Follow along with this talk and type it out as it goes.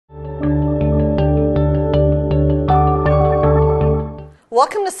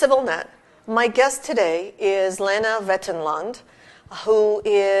Welcome to CivilNet. My guest today is Lene Wetteland, who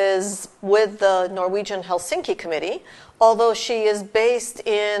is with the Norwegian Helsinki Committee, although she is based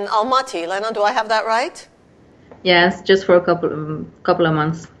in Almaty. Lene, do I have that right? Yes, just for a couple of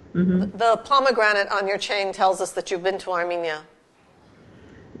months. Mm-hmm. The pomegranate on your chain tells us that you've been to Armenia.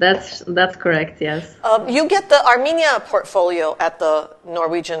 That's correct, yes. You get the Armenia portfolio at the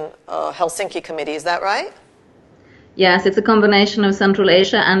Norwegian Helsinki Committee, is that right? Yes, it's a combination of Central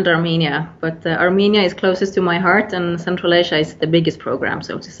Asia and Armenia, but Armenia is closest to my heart and Central Asia is the biggest program,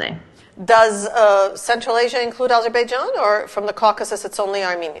 so to say. Does Central Asia include Azerbaijan, or from the Caucasus it's only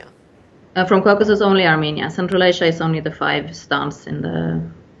Armenia? From Caucasus only Armenia. Central Asia is only the 5 stans in the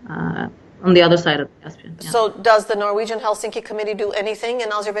on the other side of the Caspian. Yeah. So does the Norwegian Helsinki Committee do anything in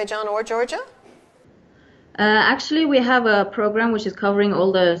Azerbaijan or Georgia? Actually, we have a program which is covering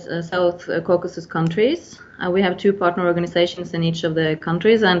all the South Caucasus countries. We have 2 partner organizations in each of the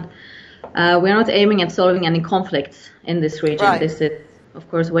countries, and we're not aiming at solving any conflicts in this region. Right. This is, of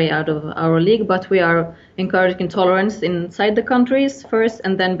course, way out of our league, but we are encouraging tolerance inside the countries first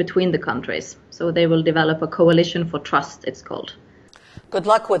and then between the countries. So they will develop a coalition for trust, it's called. Good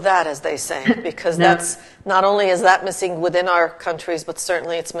luck with that, as they say, because that's not only is that missing within our countries, but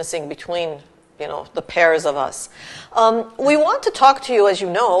certainly it's missing between, the pairs of us. We want to talk to you, as you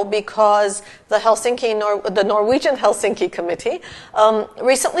know, because the Norwegian Helsinki Committee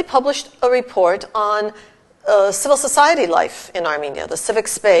recently published a report on civil society life in Armenia, the civic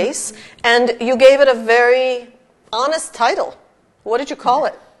space, and you gave it a very honest title. What did you call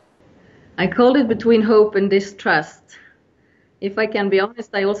it? I called it Between Hope and Distrust. If I can be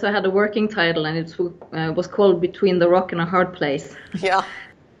honest, I also had a working title, and it was called Between the Rock and a Hard Place. Yeah.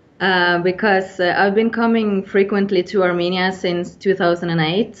 Because I've been coming frequently to Armenia since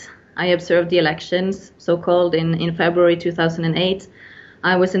 2008. I observed the elections, so-called, in February 2008.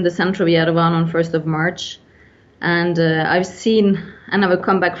 I was in the center of Yerevan on 1st of March. And I've seen, and I've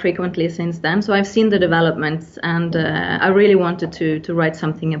come back frequently since then, so I've seen the developments, and I really wanted to write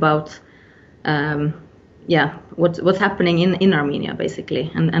something about what's happening in Armenia, basically,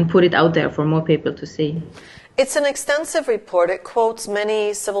 and put it out there for more people to see. It's an extensive report. It quotes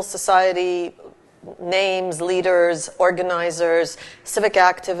many civil society names, leaders, organizers, civic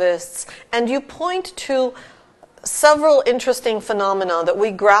activists, and you point to several interesting phenomena that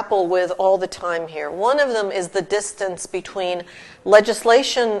we grapple with all the time here. One of them is the distance between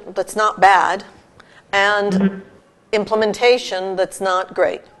legislation that's not bad and implementation that's not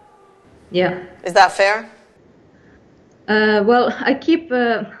great. Yeah. Is that fair? Well, I keep,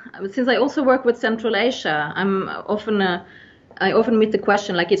 since I also work with Central Asia, I often meet the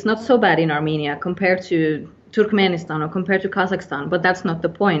question, like, it's not so bad in Armenia compared to Turkmenistan or compared to Kazakhstan, but that's not the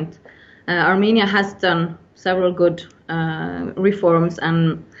point. Armenia has done several good reforms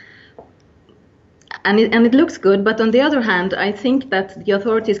and it looks good, but on the other hand, I think that the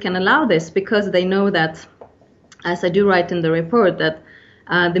authorities can allow this because they know that, as I do write in the report, that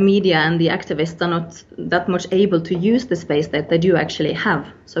the media and the activists are not that much able to use the space that they do actually have.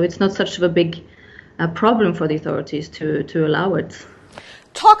 So it's not such of a big problem for the authorities to allow it.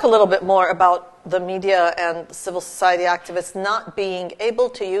 Talk a little bit more about the media and civil society activists not being able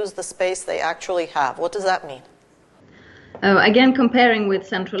to use the space they actually have. What does that mean? Again, comparing with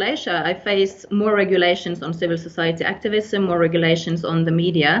Central Asia, I face more regulations on civil society activism, more regulations on the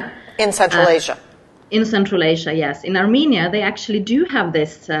media. In Central Asia? In Central Asia, yes. In Armenia, they actually do have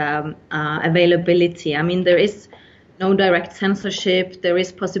this availability. I mean, there is no direct censorship. There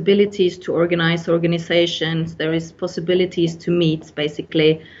is possibilities to organize organizations. There is possibilities to meet,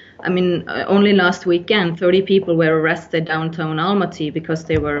 basically. I mean, only last weekend, 30 people were arrested downtown Almaty because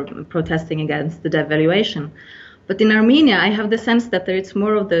they were protesting against the devaluation. But in Armenia, I have the sense that there is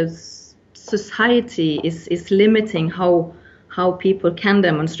more of the society is limiting how people can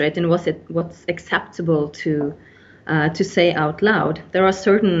demonstrate and what's acceptable to say out loud. There are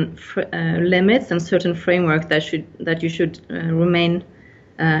certain limits and certain framework that you should remain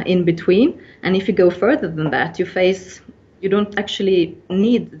in between. And if you go further than that, you don't actually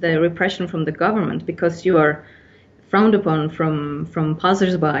need the repression from the government because you are frowned upon from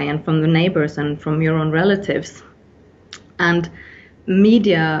passersby and from the neighbors and from your own relatives. And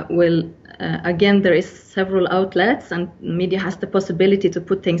media will. Again, there is several outlets and media has the possibility to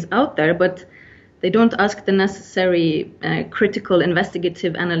put things out there, but they don't ask the necessary critical,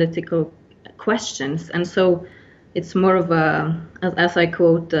 investigative, analytical questions. And so it's more of a, as I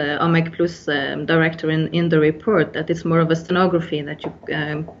quote AMEC Plus director in the report, that it's more of a stenography that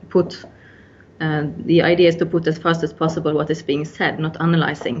you put, the idea is to put as fast as possible what is being said, not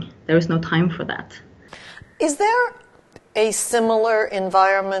analyzing. There is no time for that. Is there a similar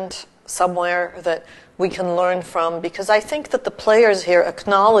environment somewhere that we can learn from? Because I think that the players here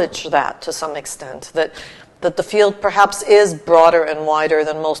acknowledge that to some extent, that the field perhaps is broader and wider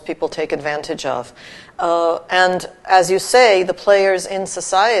than most people take advantage of. And as you say, the players in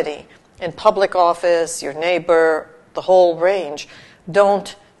society, in public office, your neighbor, the whole range,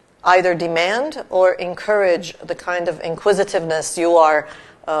 don't either demand or encourage the kind of inquisitiveness you are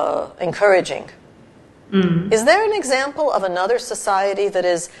encouraging. Is there an example of another society that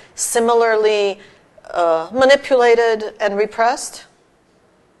is similarly manipulated and repressed?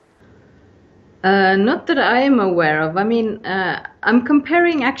 Not that I am aware of. I mean, I'm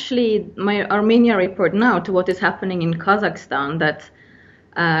comparing actually my Armenia report now to what is happening in Kazakhstan. That,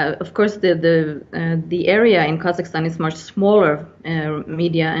 of course, the area in Kazakhstan is much smaller,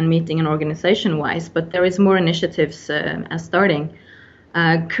 media and meeting and organization-wise, but there is more initiatives starting.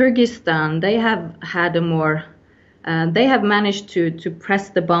 Kyrgyzstan, they have had a more. They have managed to press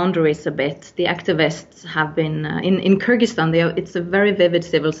the boundaries a bit. The activists have been in Kyrgyzstan. It's a very vivid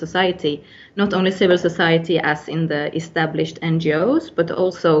civil society, not only civil society as in the established NGOs, but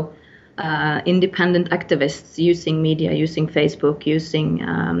also independent activists using media, using Facebook, using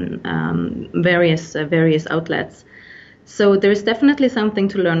various outlets. So there is definitely something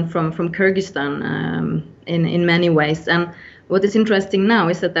to learn from Kyrgyzstan in many ways. And what is interesting now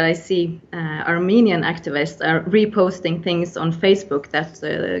is that I see Armenian activists are reposting things on Facebook that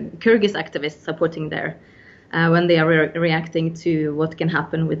Kyrgyz activists are putting there when they are reacting to what can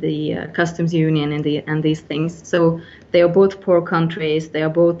happen with the customs union and these things. So they are both poor countries. They are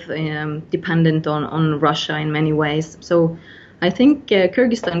both dependent on Russia in many ways. So I think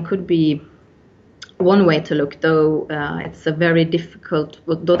Kyrgyzstan could be one way to look, though it's a very difficult,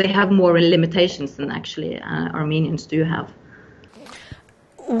 though they have more limitations than actually Armenians do have.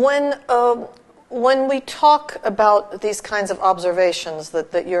 When we talk about these kinds of observations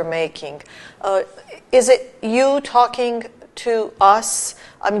that you're making, is it you talking to us?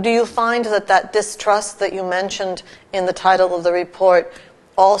 Do you find that distrust that you mentioned in the title of the report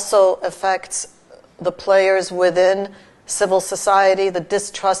also affects the players within civil society, the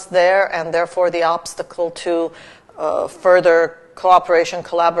distrust there, and therefore the obstacle to further cooperation,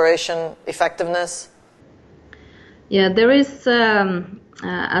 collaboration, effectiveness? Yeah, there is...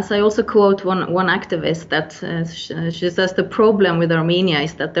 as I also quote one activist, that she says the problem with Armenia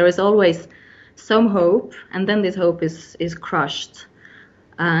is that there is always some hope, and then this hope is crushed.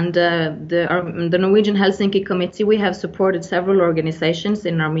 And the Norwegian Helsinki Committee, we have supported several organizations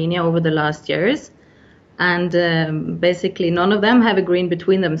in Armenia over the last years, and basically none of them have agreed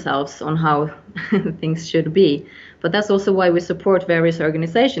between themselves on how things should be. But that's also why we support various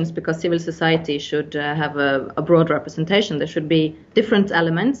organizations, because civil society should have a broad representation. There should be different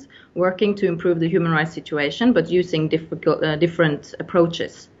elements working to improve the human rights situation, but using different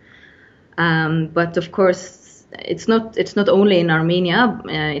approaches. But of course, it's not only in Armenia.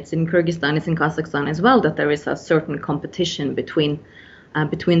 It's in Kyrgyzstan, it's in Kazakhstan as well, that there is a certain competition between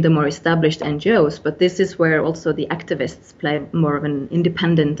the more established NGOs. But this is where also the activists play more of an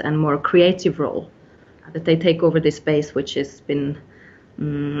independent and more creative role. That they take over this space, which has been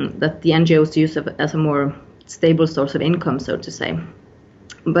that the NGOs use as a more stable source of income, so to say.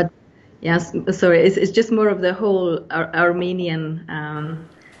 But yes, sorry, it's just more of the whole Armenian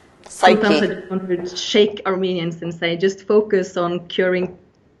psyche. Sometimes I just want to shake Armenians and say, just focus on curing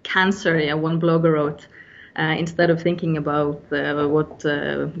cancer. Yeah, one blogger wrote, instead of thinking about what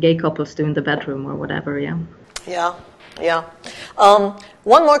gay couples do in the bedroom or whatever. Yeah.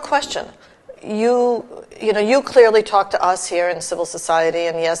 One more question. You clearly talk to us here in civil society,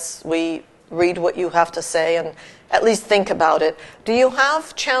 and yes, we read what you have to say and at least think about it. Do you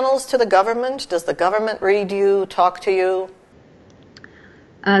have channels to the government? Does the government read you, talk to you?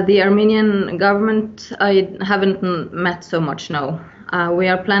 The Armenian government, I haven't met so much, no. We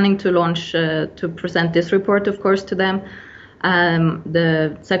are planning to launch, to present this report, of course, to them.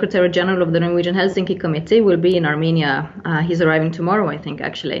 The Secretary General of the Norwegian Helsinki Committee will be in Armenia. He's arriving tomorrow, I think,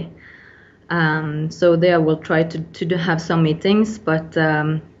 actually. So there we'll try to have some meetings, but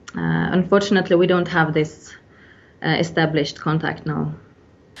unfortunately we don't have this established contact now.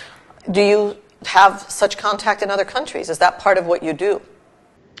 Do you have such contact in other countries? Is that part of what you do?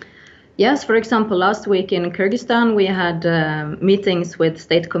 Yes, for example, last week in Kyrgyzstan we had meetings with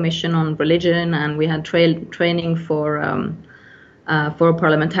State Commission on Religion, and we had training for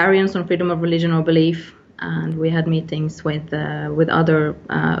parliamentarians on freedom of religion or belief. And we had meetings with other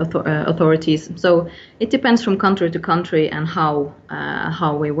authorities. So it depends from country to country and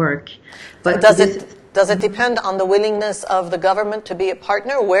how we work. But does it depend on the willingness of the government to be a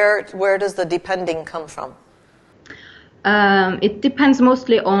partner? Where does the depending come from? It depends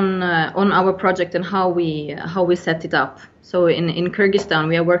mostly on our project and how we set it up. So in Kyrgyzstan,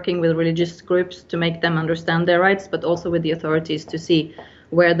 we are working with religious groups to make them understand their rights, but also with the authorities to see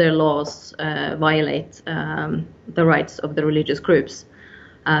where their laws violate the rights of the religious groups.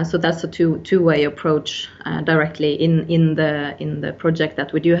 So that's a two-way approach directly in the project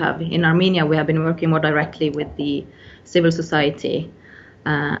that we do have. In Armenia, we have been working more directly with the civil society.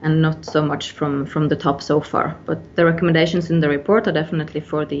 And not so much from the top so far. But the recommendations in the report are definitely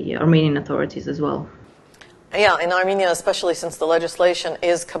for the Armenian authorities as well. Yeah, in Armenia, especially since the legislation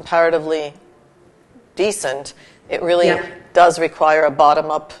is comparatively decent, it really does require a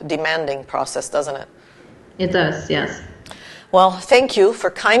bottom-up demanding process, doesn't it? It does, yes. Well, thank you for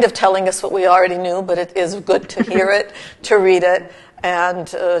kind of telling us what we already knew, but it is good to hear it, to read it, and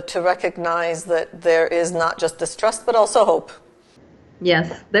to recognize that there is not just distrust, but also hope.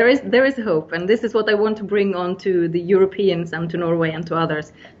 Yes, there is hope, and this is what I want to bring on to the Europeans and to Norway and to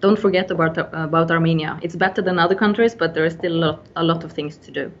others. Don't forget about Armenia. It's better than other countries, but there is still a lot of things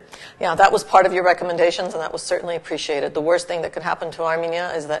to do. Yeah, that was part of your recommendations, and that was certainly appreciated. The worst thing that could happen to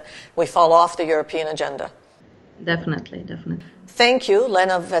Armenia is that we fall off the European agenda. Definitely. Thank you, Lene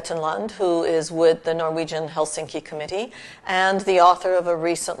Wetteland, who is with the Norwegian Helsinki Committee and the author of a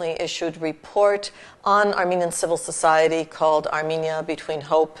recently issued report on Armenian civil society called Armenia Between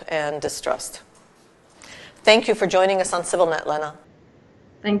Hope and Distrust. Thank you for joining us on CivilNet, Lene.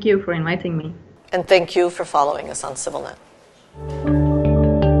 Thank you for inviting me. And thank you for following us on CivilNet.